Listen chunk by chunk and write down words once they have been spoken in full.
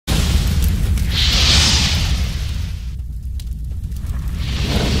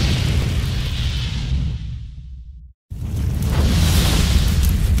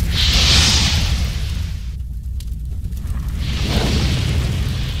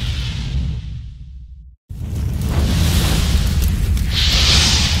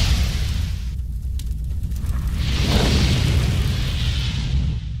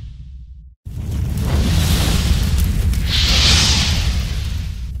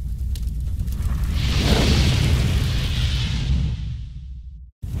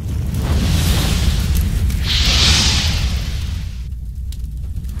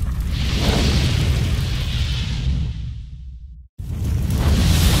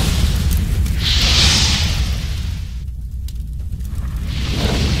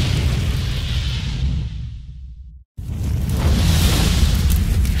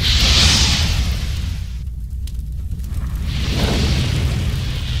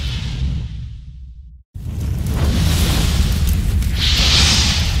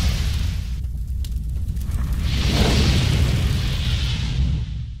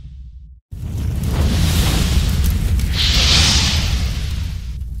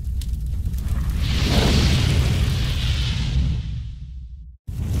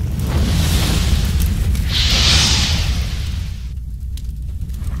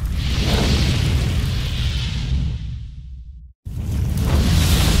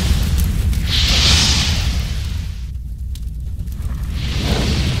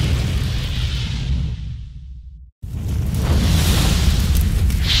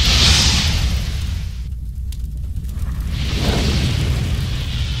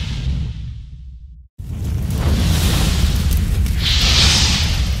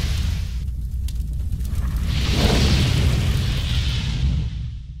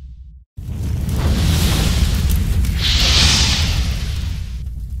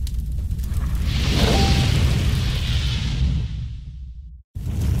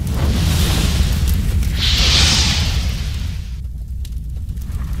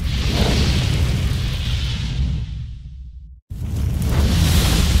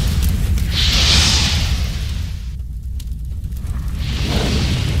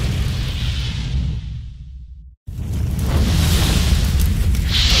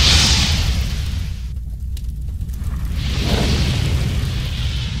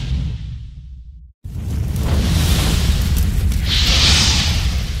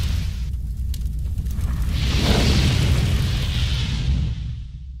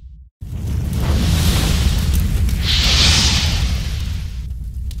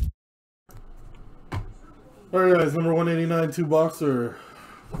Alright guys, number 189, 2-boxer,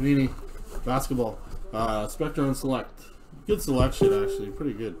 Panini, basketball, Spectra and Select. Good selection actually,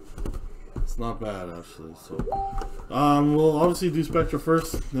 pretty good. It's not bad actually, so. We'll obviously do Spectra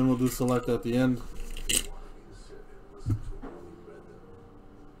first, then we'll do Select at the end.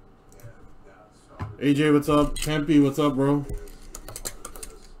 Ajay, what's up? Tempe, what's up, bro?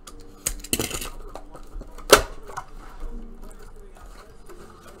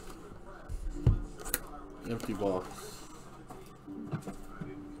 Empty box.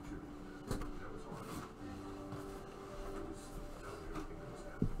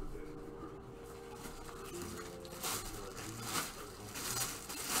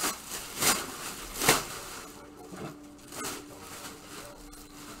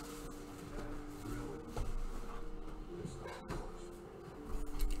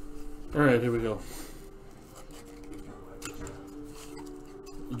 All right, here we go.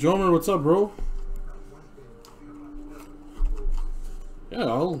 Jomer, what's up, bro? Yeah,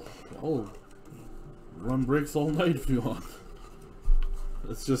 I'll run breaks all night if you want.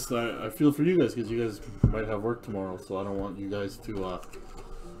 It's just I feel for you guys because you guys might have work tomorrow, so I don't want you guys to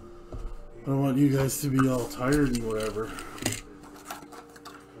be all tired and whatever.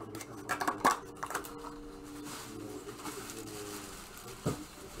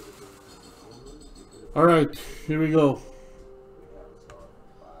 All right, here we go.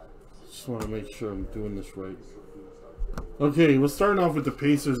 Just want to make sure I'm doing this right. Okay, we're starting off with the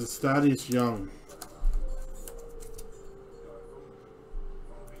Pacers. It's Thaddeus Young.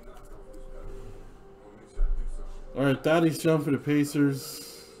 Alright, Thaddeus Young for the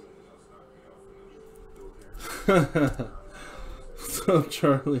Pacers. What's up,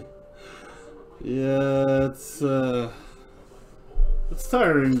 Charlie? Yeah, it's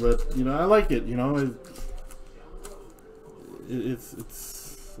tiring, but you know, I like it, you know.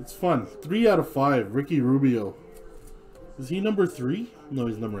 It's fun. 3 out of 5, Ricky Rubio. Is he number 3? No,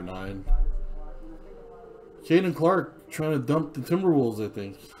 he's number 9. Kaiden Clarke trying to dump the Timberwolves, I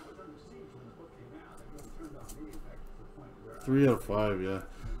think. 3 out of 5, yeah.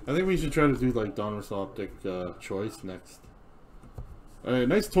 I think we should try to do like Donruss Optic choice next. Alright,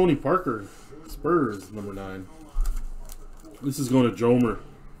 nice Tony Parker. Spurs, number 9. This is going to Jomer.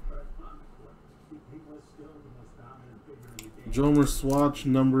 Jomer swatch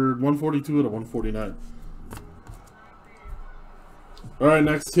numbered 142 out of 149. Alright,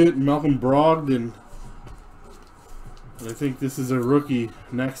 next hit, Malcolm Brogdon. And I think this is a rookie.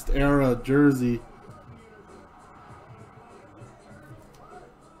 Next era jersey.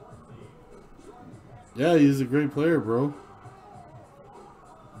 Yeah, he's a great player, bro.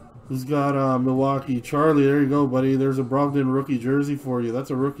 Who's got Milwaukee? Charlie, there you go, buddy. There's a Brogdon rookie jersey for you.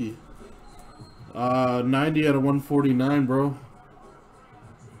 That's a rookie. 90 out of 149, bro.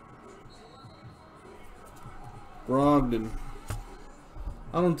 Brogdon.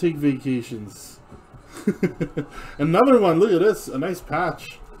 I don't take vacations. Another one. Look at this. A nice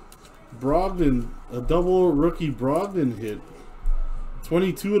patch. Brogdon. A double rookie Brogdon hit.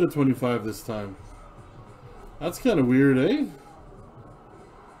 22 out of 25 this time. That's kind of weird, eh?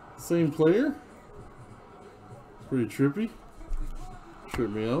 Same player. Pretty trippy. Trip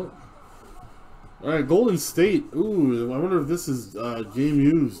me out. Alright, Golden State. Ooh, I wonder if this is game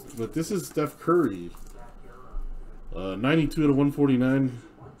used. But this is Steph Curry. 92 out of 149.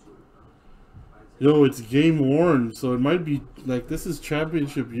 Yo, it's game worn, so it might be like this is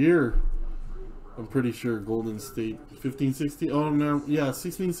championship year. I'm pretty sure Golden State 15, 16. Oh no, yeah,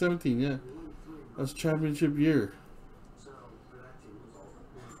 16, 17. Yeah, that's championship year.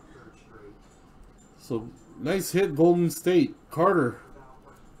 So nice hit, Golden State. Carter.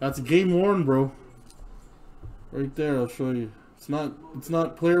 That's game worn, bro. Right there, I'll show you. It's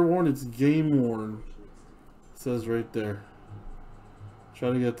not player worn. It's game worn. It says right there.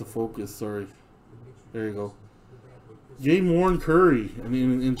 Try to get the focus. Sorry. There you go. Game worn Curry. I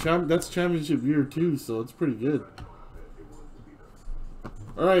mean, that's championship year too, so it's pretty good.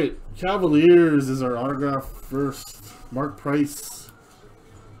 All right, Cavaliers is our autograph first. Mark Price,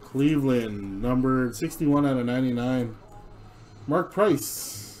 Cleveland, numbered 61 out of 99. Mark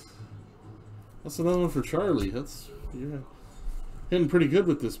Price. That's another one for Charlie. You're hitting pretty good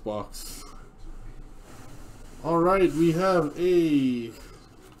with this box. All right, we have a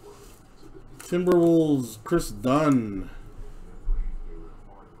Timberwolves Chris Dunn.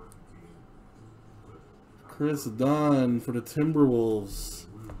 Chris Dunn for the Timberwolves.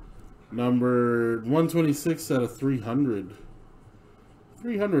 Numbered 126 out of 300.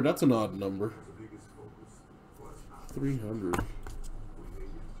 300, that's an odd number. 300.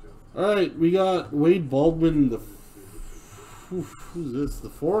 Alright, we got Wade Baldwin, who's this? The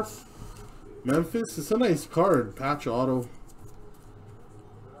 4th? Memphis, it's a nice card. Patch auto.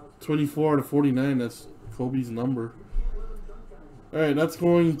 24/49, that's Kobe's number. Alright, that's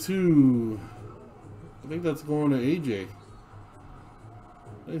going to... I think that's going to Ajay.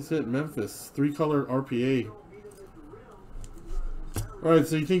 Nice hit, Memphis. 3-color RPA. Alright,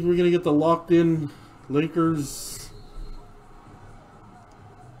 so you think we're going to get the locked-in Lakers...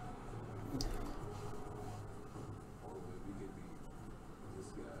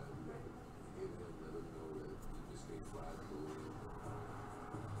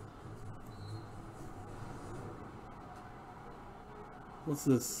 What's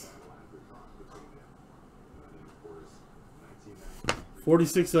this?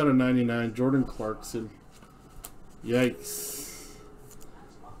 46/99, Jordan Clarkson. Yikes.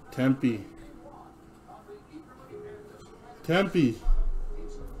 Tempe.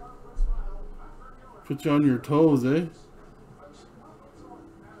 Put you on your toes, eh?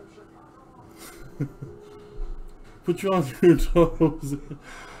 Put you on your toes.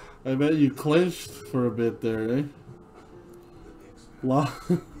 I bet you clenched for a bit there, eh?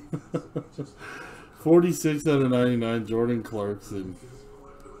 46/99, Jordan Clarkson.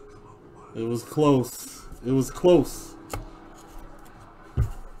 It was close. It was close.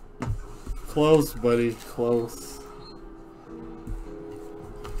 Close, buddy. Close.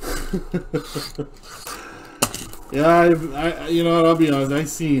 Yeah, I you know what, I'll be honest, I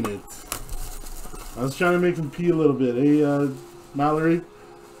seen it. I was trying to make him pee a little bit, eh, Mallory?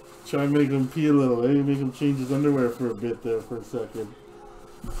 Try and make him pee a little, eh? Make him change his underwear for a bit there for a second.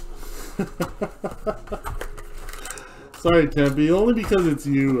 Sorry, Tempe. Only because it's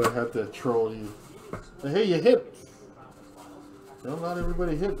you, I had to troll you. But hey, you hit. No, not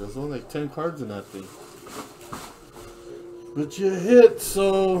everybody hit. There's only like 10 cards in that thing. But you hit,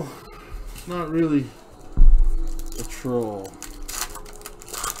 so not really a troll.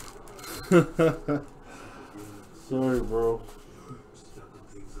 Sorry, bro.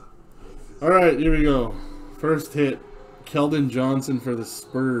 Alright, here we go. First hit. Keldon Johnson for the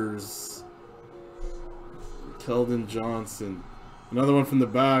Spurs. Keldon Johnson. Another one from the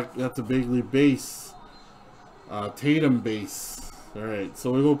back. That's a big league base. Tatum base. Alright,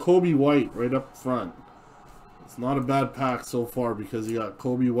 so we go Kobe White right up front. It's not a bad pack so far because you got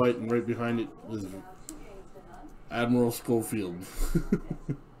Kobe White and right behind it is Admiral Schofield.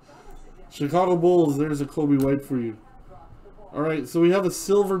 Chicago Bulls, there's a Kobe White for you. Alright, so we have a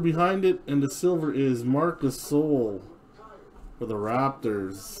silver behind it, and the silver is Marc Gasol for the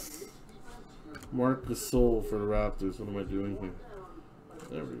Raptors. Marc Gasol for the Raptors. What am I doing here?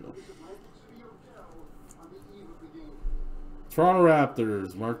 There we go. Toronto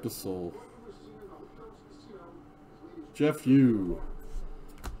Raptors, Marc Gasol. Jeff Yu.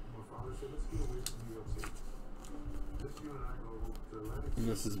 And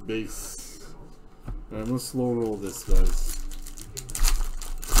this is base. Alright, I'm gonna slow roll this, guys.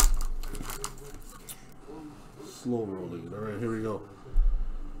 Slow rolling. Alright, here we go.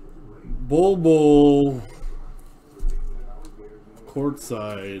 Bull.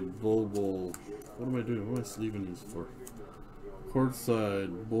 Courtside. Bull. What am I doing? What am I sleeving these for?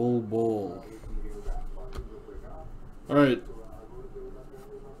 Courtside. Bull. Alright.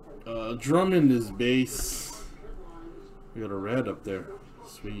 Drummond is base. We got a red up there.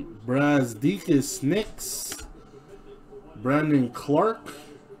 Sweet. Brazdeikis, Knicks. Brandon Clarke,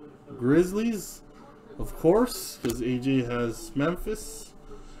 Grizzlies. Of course, because AJ has Memphis.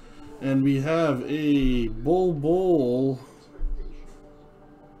 And we have a Bull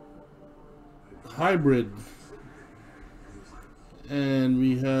hybrid. And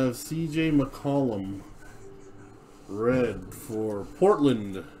we have CJ McCollum, red for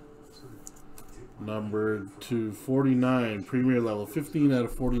Portland. Numbered to 49, premier level, 15 out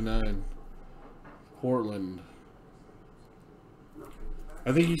of 49. Portland.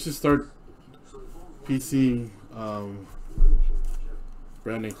 I think you should start PCing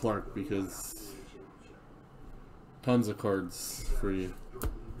Brandon Clarke because tons of cards for you.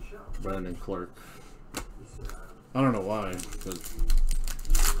 Brandon Clarke. I don't know why, but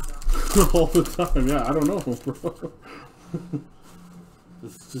all the time. Yeah, I don't know, bro.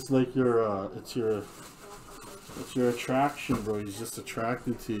 It's just like your it's your attraction, bro. He's just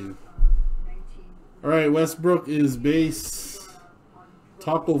attracted to you. All right, Westbrook is base.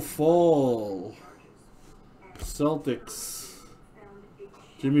 Taco Fall, Celtics.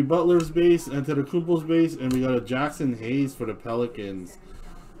 Jimmy Butler's base, Antetokounmpo's base, and we got a Jackson Hayes for the Pelicans.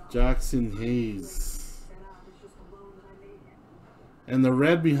 Jackson Hayes. And the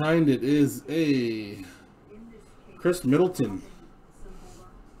red behind it is a Chris Middleton.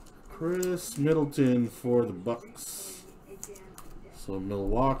 Chris Middleton for the Bucks. So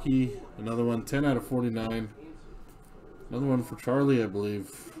Milwaukee, another one, 10 out of 49. Another one for Charlie, I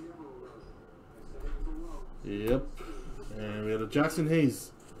believe. Yep. And we had a Jackson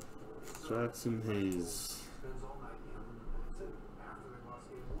Hayes. Jackson Hayes.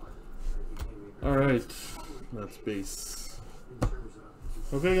 Alright. That's base.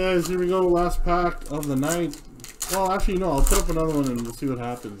 Okay, guys, here we go. Last pack of the night. Well, actually, no. I'll put up another one and we'll see what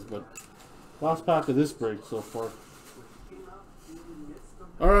happens. But last pack of this break so far.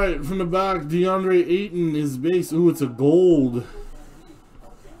 Alright, from the back, DeAndre Ayton is base. Ooh, it's a gold.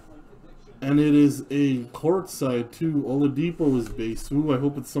 And it is a courtside, too. Oladipo is base. Ooh, I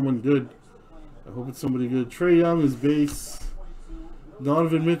hope it's someone good. I hope it's somebody good. Trae Young is base.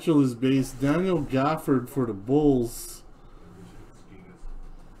 Donovan Mitchell is base. Daniel Gafford for the Bulls.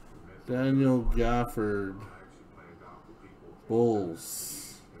 Daniel Gafford.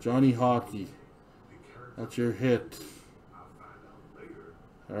 Bulls. Johnny Hockey. That's your hit.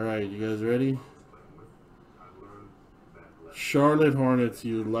 Alright, you guys ready? Charlotte Hornets,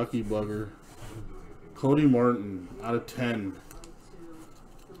 you lucky bugger. Cody Martin, out of 10.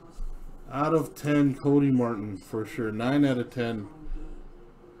 Out of 10, Cody Martin, for sure. 9 out of 10.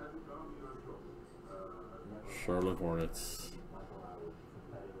 Charlotte Hornets.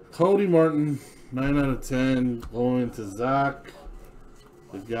 Cody Martin, 9 out of 10. Going to Zach.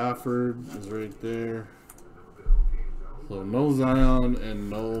 The Gafford is right there. So no Zion and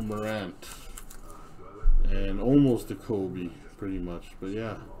no Morant. And almost a Kobe, pretty much. But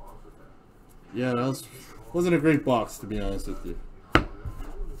yeah. Yeah, that wasn't a great box, to be honest with you.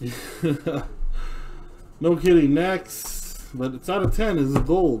 No kidding. Next. But it's out of 10. It's a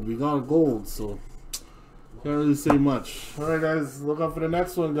gold. We got a gold, so can't really say much. Alright, guys. Look out for the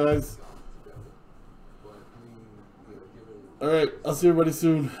next one, guys. Alright, I'll see everybody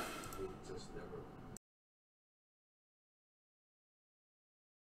soon.